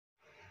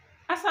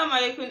Assalamu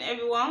alaikum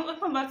everyone,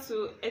 welcome back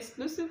to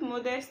Exclusive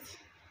Modest.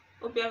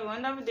 Hope you have a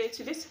wonderful day.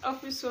 Today's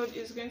episode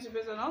is going to be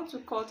on how to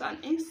cut an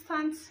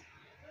instant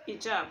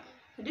hijab.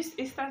 This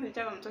instant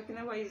hijab I'm talking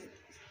about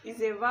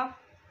is a wrap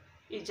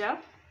hijab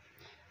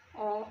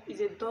or is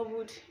a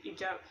doubled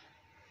hijab.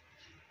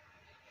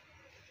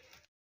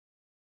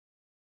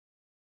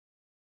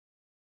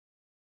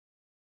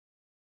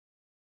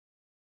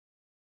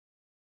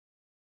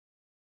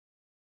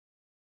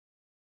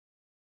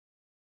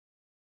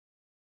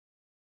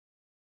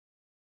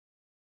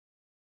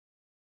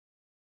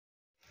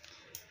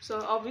 So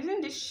I'll be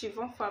using this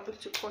chiffon fabric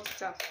to cut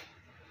it out.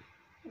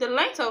 The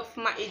length of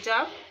my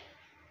hijab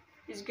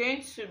is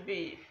going to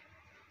be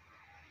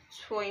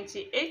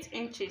 28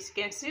 inches.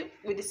 You can see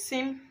with the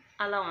same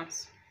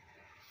allowance.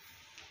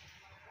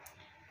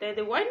 Then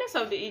the wideness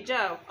of the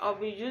hijab, I'll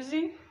be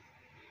using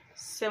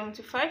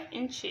 75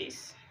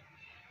 inches.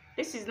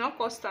 This is not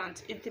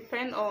constant. It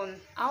depends on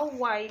how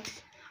wide,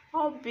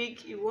 how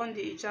big you want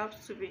the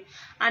hijab to be,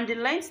 and the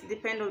length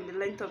depends on the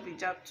length of the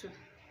hijab too.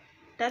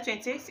 That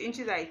 28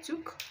 inches I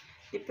took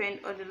depend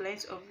on the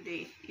length of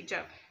the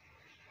hijab.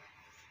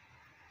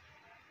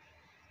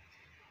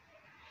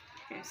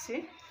 You can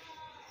see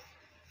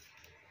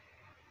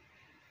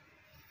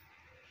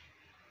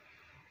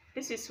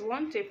this is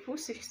one tape,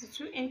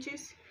 62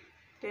 inches.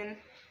 Then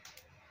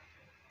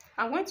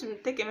I'm going to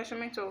take a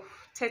measurement of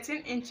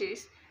 13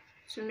 inches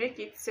to make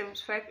it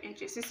 75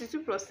 inches. 62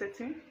 plus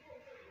 13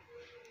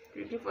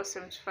 will give us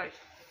 75.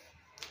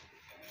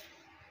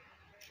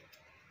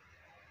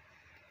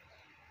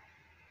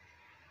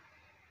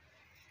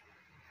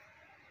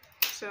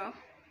 So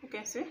you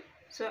can see.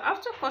 So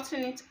after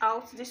cutting it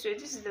out this way,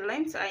 this is the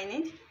length I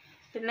need.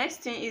 The next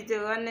thing is the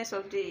roundness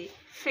of the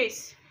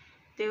face.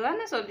 The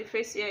roundness of the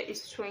face here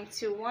is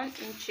 21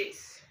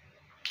 inches.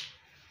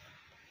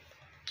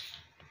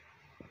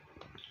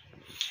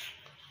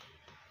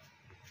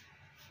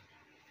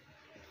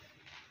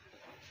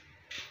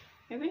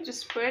 I'm going to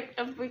spread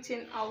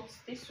everything out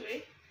this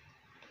way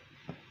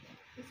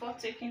before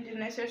taking the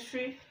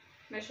necessary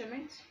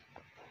measurements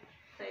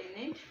that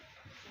you need.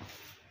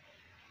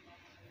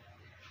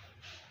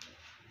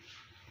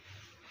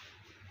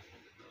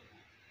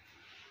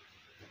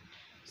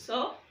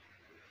 So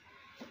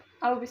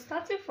I'll be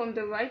starting from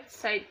the right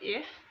side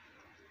here,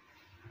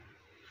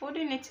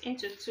 folding it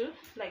into two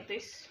like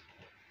this.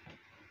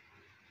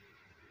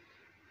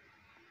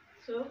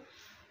 So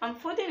I'm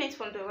folding it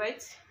from the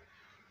right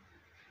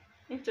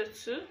into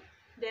two.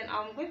 Then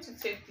I'm going to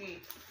take the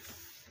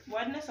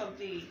wideness of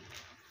the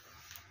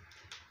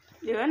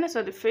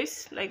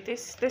face like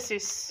this. This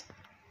is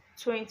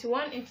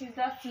 21 inches.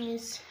 That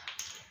means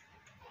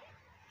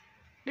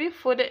being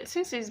folded,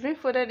 since it's been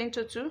folded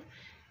into two,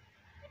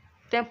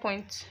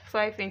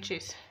 10.5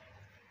 inches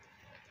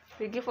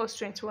will give us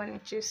 21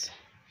 inches.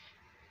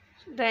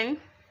 Then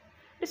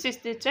this is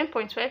the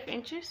 10.5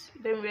 inches.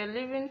 Then we are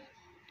leaving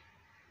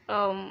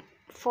 4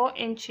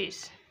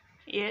 inches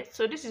here.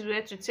 So this is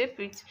where to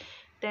tape it.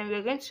 Then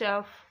we're going to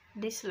have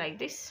this like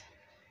this.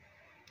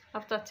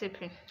 After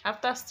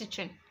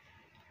stitching,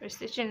 we're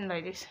stitching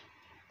like this.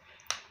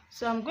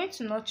 So I'm going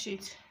to notch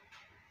it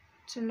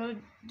to know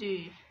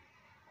the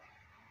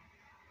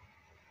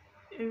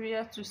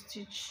area to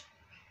stitch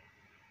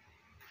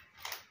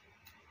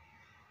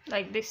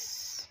like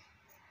this.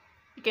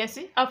 You can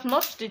see I've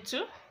notched it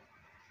too.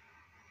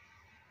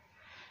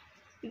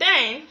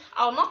 Then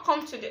I'll now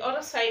come to the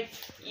other side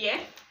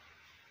here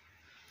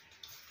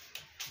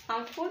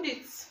and fold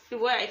it the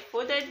way I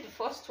folded the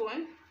first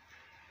one,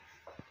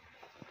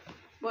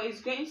 but it's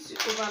going to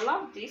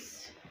overlap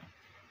this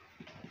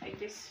like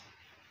this.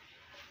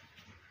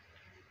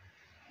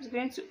 It's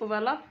going to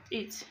overlap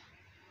it.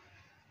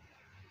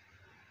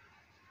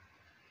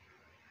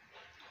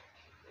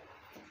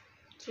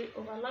 To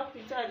overlap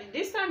it, the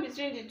distance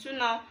between the two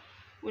now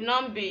will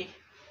not be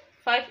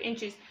 5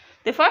 inches.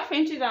 The 5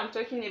 inches that I'm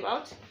talking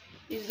about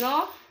is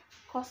not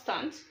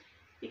constant.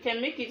 You can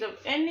make it of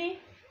any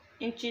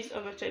inches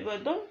of your choice,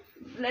 but don't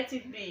let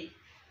it be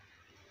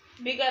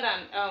bigger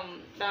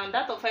than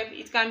that of 5.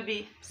 It can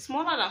be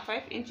smaller than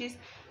 5 inches,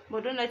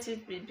 but don't let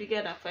it be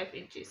bigger than 5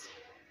 inches.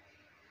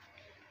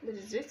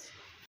 This is it.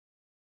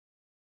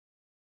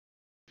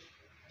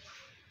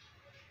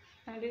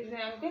 And then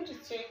I'm going to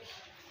take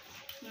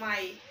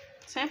my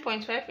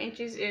 10.5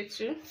 inches here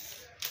too.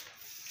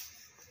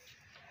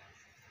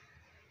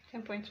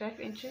 10.5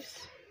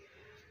 inches.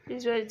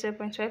 This is where the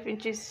 10.5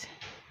 inches.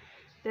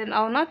 Then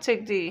I'll not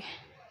take the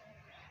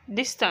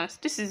distance.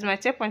 This is my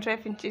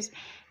 10.5 inches.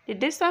 The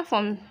distance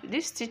from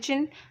this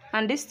stitching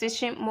and this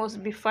stitching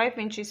must be 5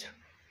 inches.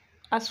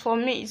 As for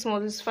me, it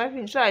must be 5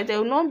 inches. So there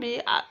will not be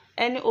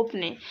any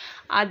opening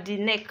at the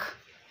neck.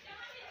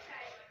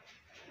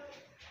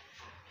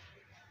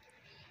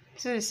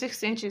 This is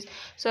 6 inches.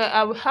 So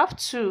I will have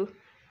to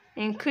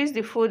increase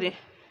the folding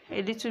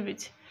a little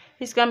bit.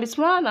 It can be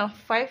smaller than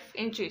 5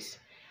 inches,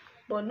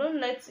 but don't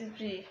let it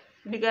be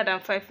bigger than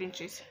 5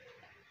 inches.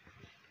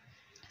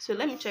 So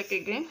let me check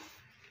again.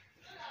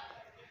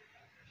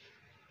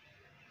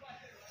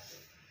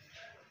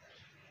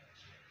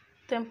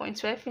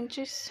 10.5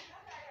 inches.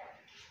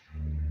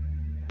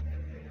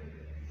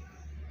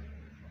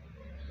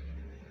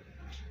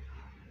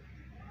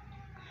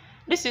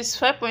 This is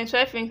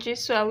 5.5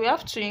 inches, so I will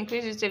have to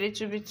increase it a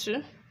little bit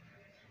too,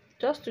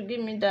 just to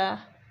give me the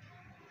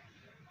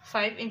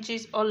 5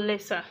 inches or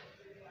lesser.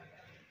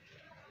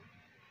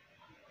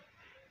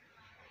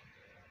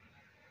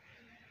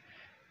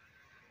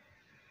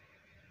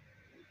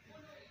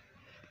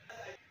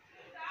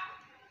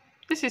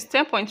 This is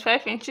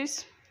 10.5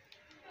 inches.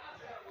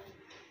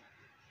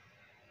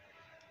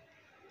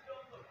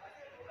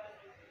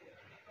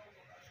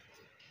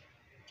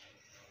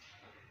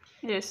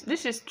 Yes,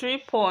 this is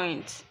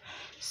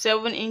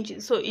 3.7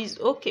 inches, so it's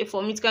okay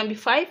for me. It can be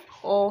 5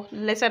 or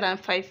lesser than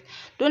 5.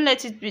 Don't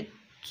let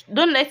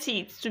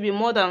it to be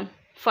more than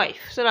 5,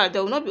 so that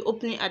there will not be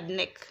opening at the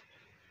neck.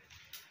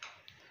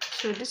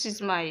 So this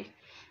is my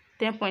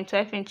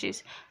 10.5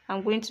 inches.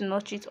 I'm going to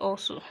notch it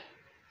also.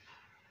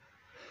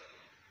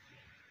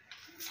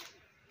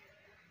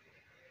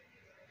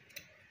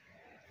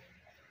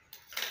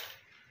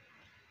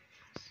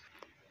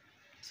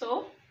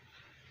 So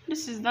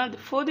this is now the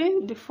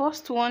folding. The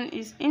first one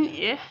is in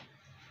here.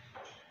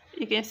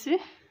 You can see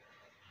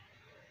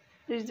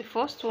this is the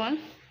first one.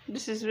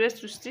 This is where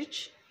to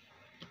stitch.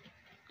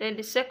 Then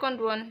the second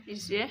one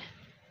is here.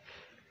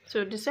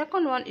 So the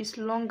second one is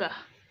longer.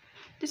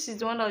 This is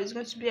the one that is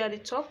going to be at the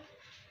top.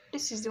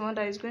 This is the one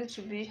that is going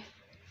to be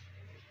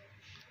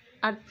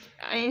at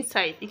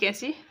inside. You can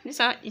see this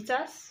one, it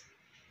has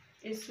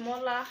a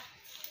smaller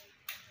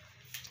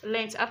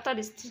length after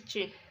the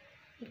stitching.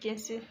 You can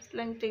see,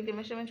 let me take the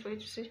measurement for you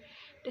to see.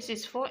 This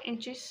is 4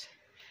 inches,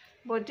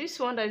 but this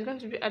one that is going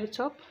to be at the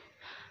top,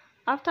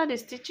 after the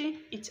stitching,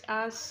 it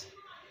has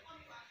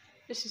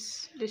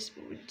this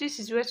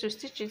is where to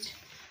stitch it.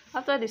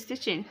 After the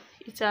stitching,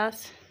 it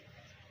has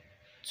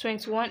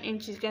 21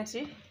 inches. You can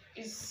see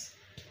it's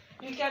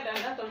bigger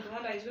than that of the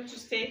one that is going to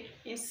stay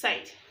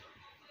inside.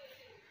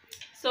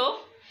 So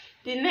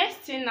the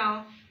next thing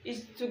now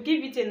is to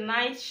give it a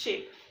nice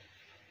shape.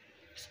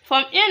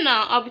 From here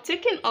now, I'll be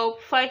taking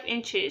up 5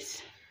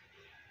 inches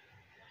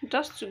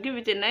just to give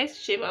it a nice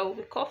shape. I will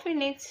be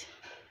cuffing it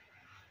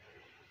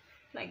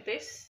like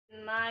this.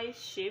 Nice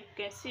shape.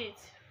 You can see it.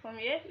 From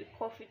here, we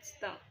cuff it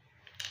down.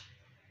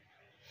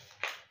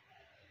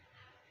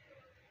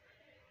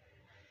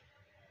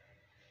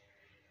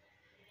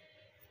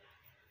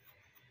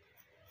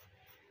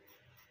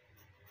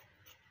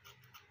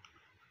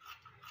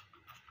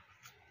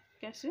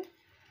 You can see.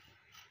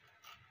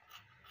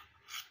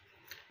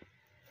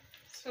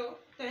 So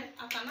then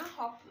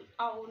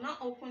I will now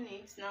open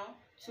it now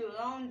to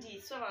round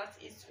it, so that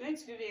it's going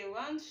to give a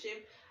round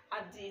shape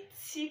at the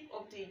tip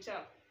of the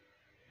hijab.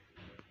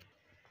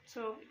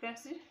 So you can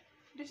see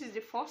this is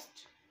the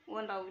first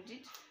one that we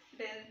did.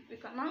 Then we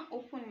can now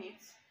open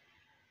it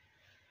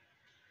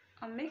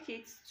and make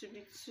it to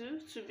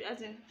be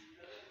as in,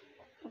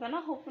 we can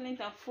now open it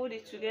and fold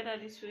it together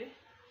this way,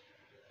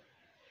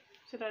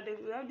 so that they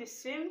will have the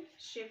same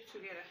shape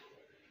together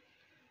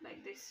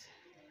like this.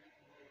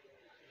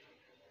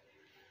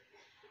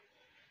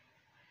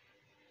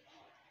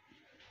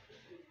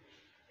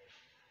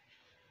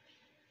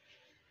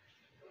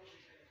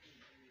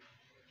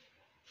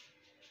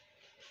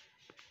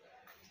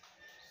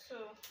 So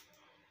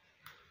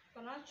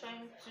we're now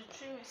trying to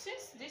trim it.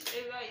 Since this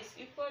area is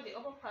equal, the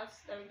upper part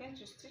that we're going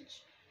to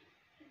stitch,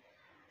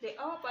 the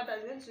upper part that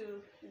is going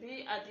to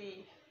be at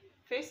the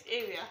face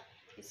area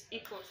is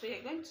equal. So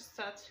you're going to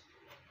start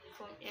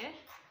from here.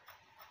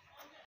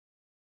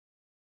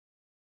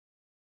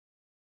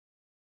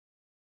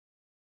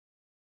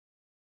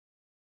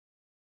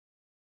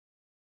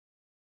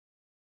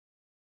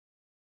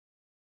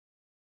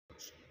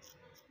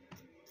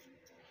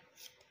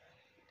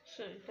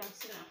 So you can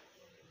see now.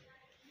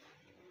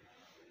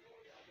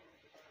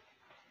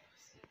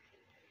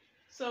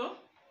 So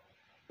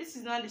this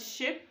is now the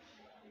shape,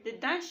 the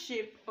down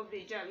shape of the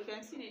hijab. You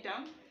can see the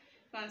down.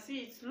 You can see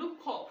it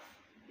look off.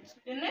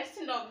 The next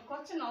thing that I'll be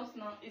cutting out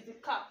now is the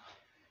cap.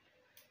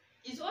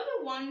 It's only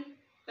one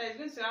that is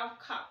going to have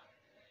cap.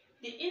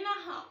 The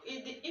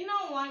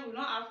inner one will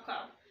not have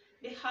cap.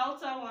 The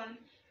outer one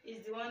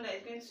is the one that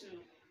is going to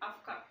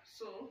have cap.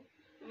 So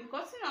we'll be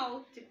cutting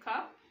out the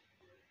cap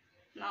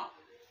now.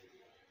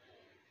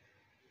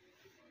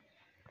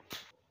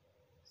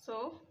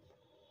 So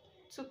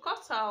to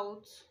cut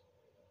out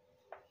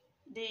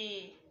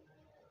the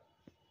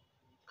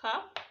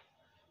cap,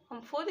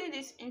 I'm folding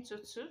this into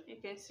 2. You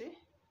can see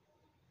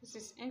this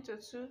is into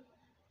 2,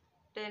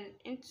 then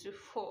into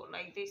 4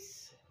 like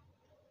this.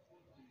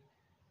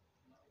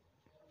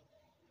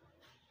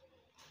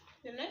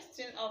 The next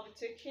thing I'll be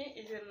taking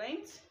is the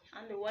length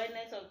and the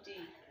wideness of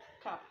the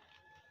cap.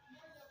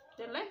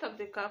 The length of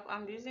the cap,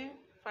 I'm using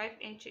 5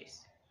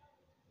 inches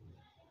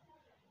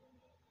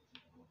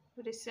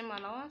with the same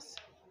allowance.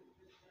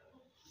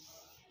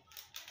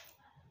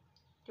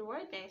 The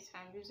wideness,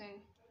 I'm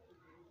using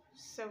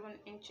 7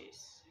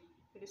 inches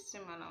with the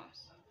same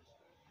allowance.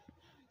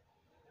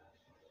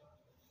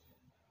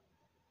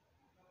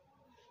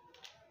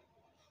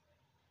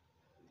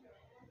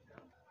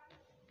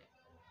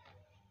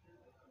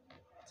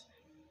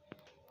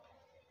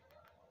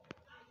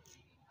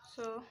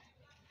 So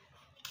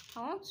I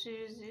want to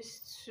use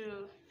this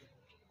to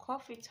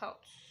curve it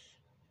out.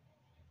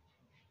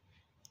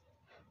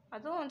 I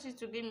don't want it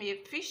to give me a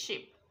fish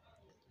shape.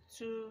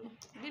 To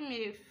give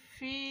me a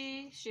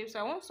fish shape, so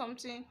I want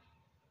something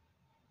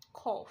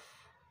curve,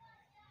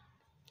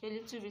 a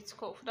little bit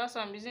curve. That's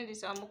why I'm using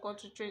this amira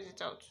to trace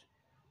it out.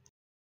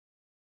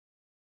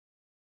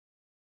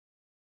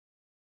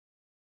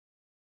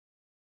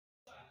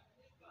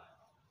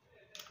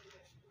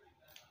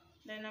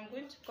 Then I'm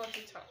going to cut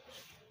it out.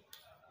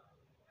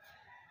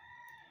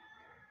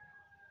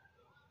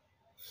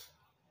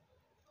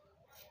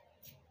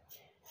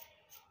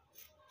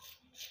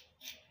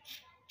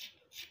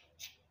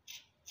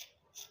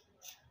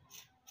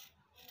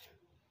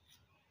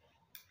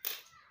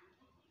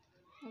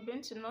 I'm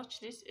going to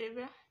notch this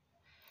area.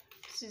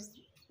 This is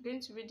going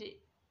to be the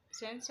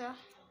center.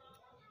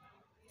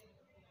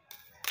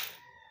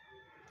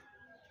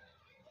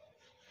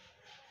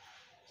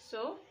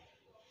 So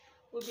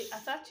we'll be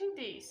attaching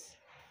this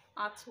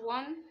at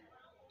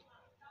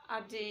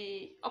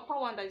the upper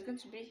one that is going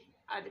to be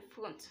at the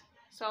front.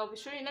 So I'll be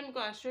showing, let me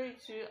go and show you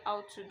to you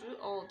how to do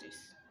all this.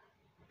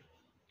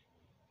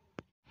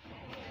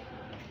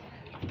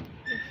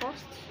 The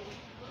first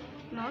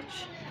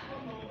notch,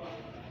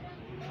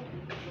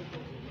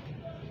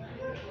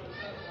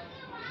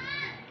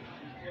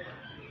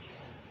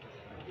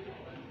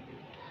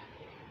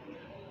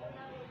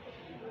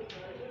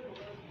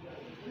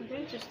 I'm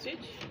going to stitch.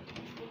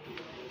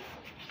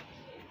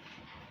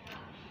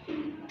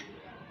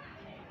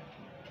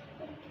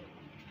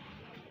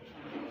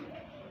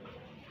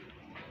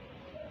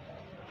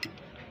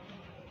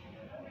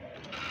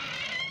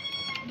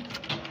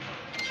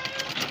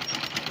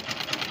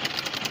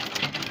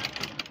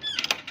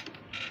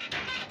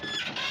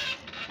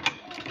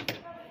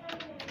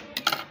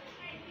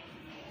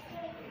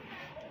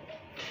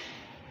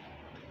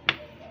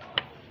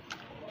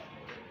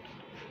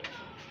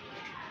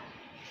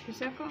 The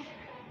second,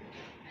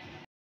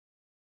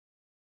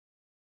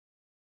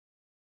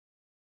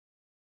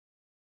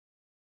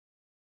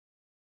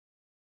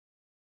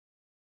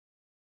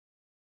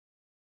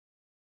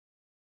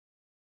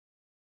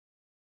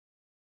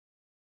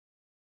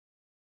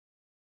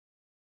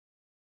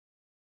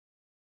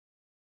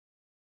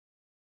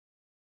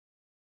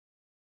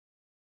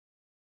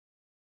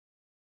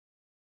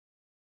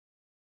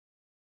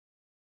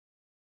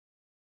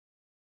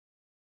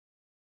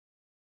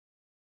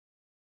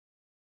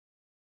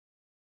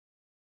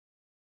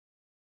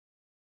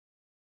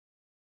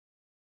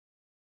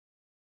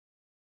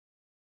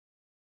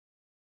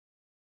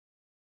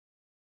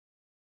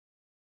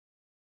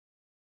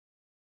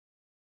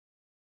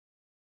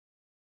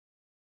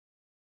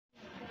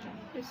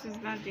 this is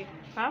not the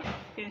cap,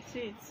 you can see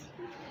it.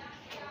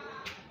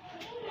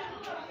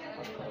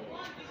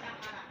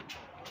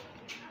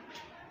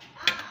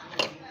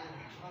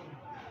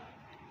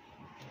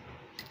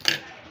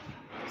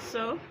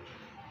 So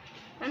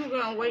let me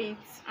go and weigh it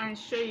and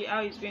show you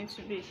how it's going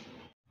to be.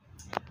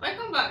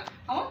 Welcome back.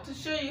 I want to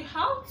show you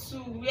how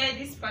to wear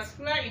this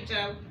particular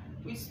hijab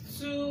with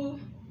two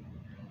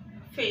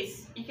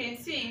face. You can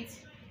see it.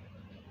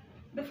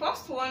 The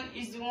first one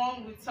is the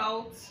one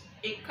without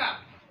a cap.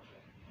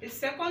 The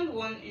second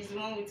one is the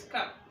one with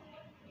cap.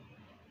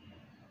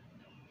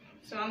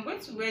 So I'm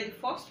going to wear the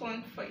first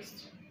one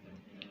first.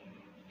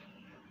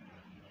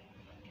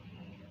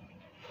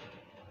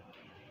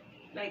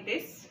 Like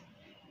this.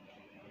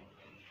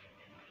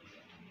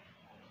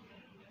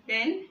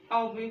 Then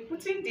I'll be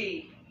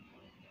putting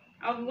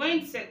I'll be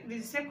wearing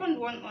the second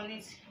one on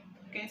it.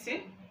 You can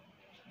see.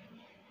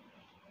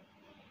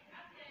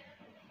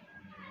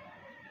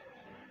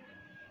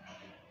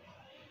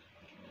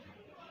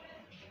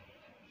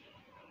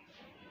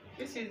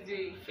 This is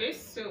the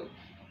face, so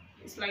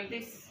it's like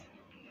this.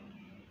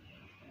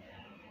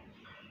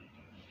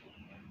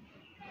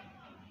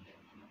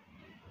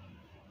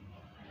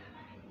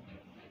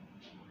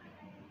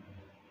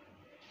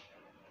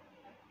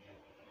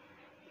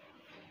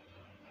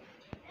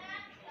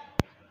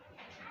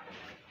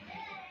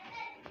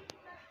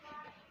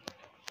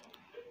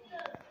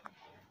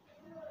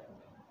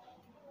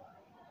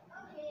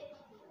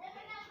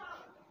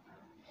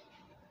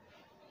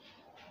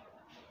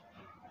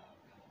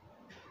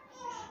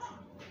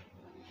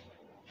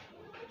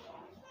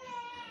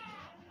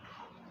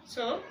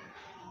 So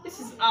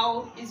this is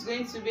how it's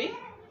going to be.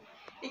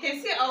 You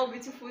can see how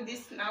beautiful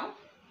this now.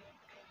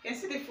 You can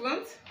see the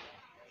front,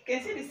 you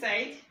can see the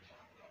side,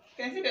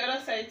 you can see the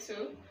other side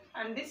too,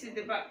 and this is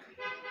the back.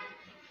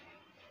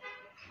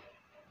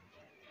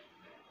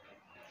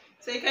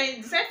 So you can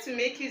decide to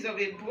make use of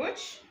a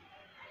brooch.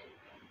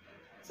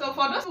 So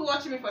for those who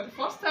watching me for the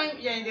first time,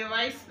 you're in the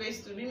right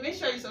place to be. Make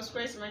sure you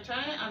subscribe to my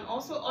channel and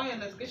also on your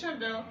notification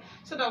bell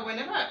so that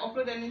whenever I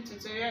upload any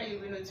tutorial,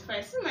 you'll be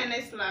notified. See you in my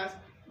next class.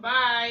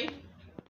 Bye.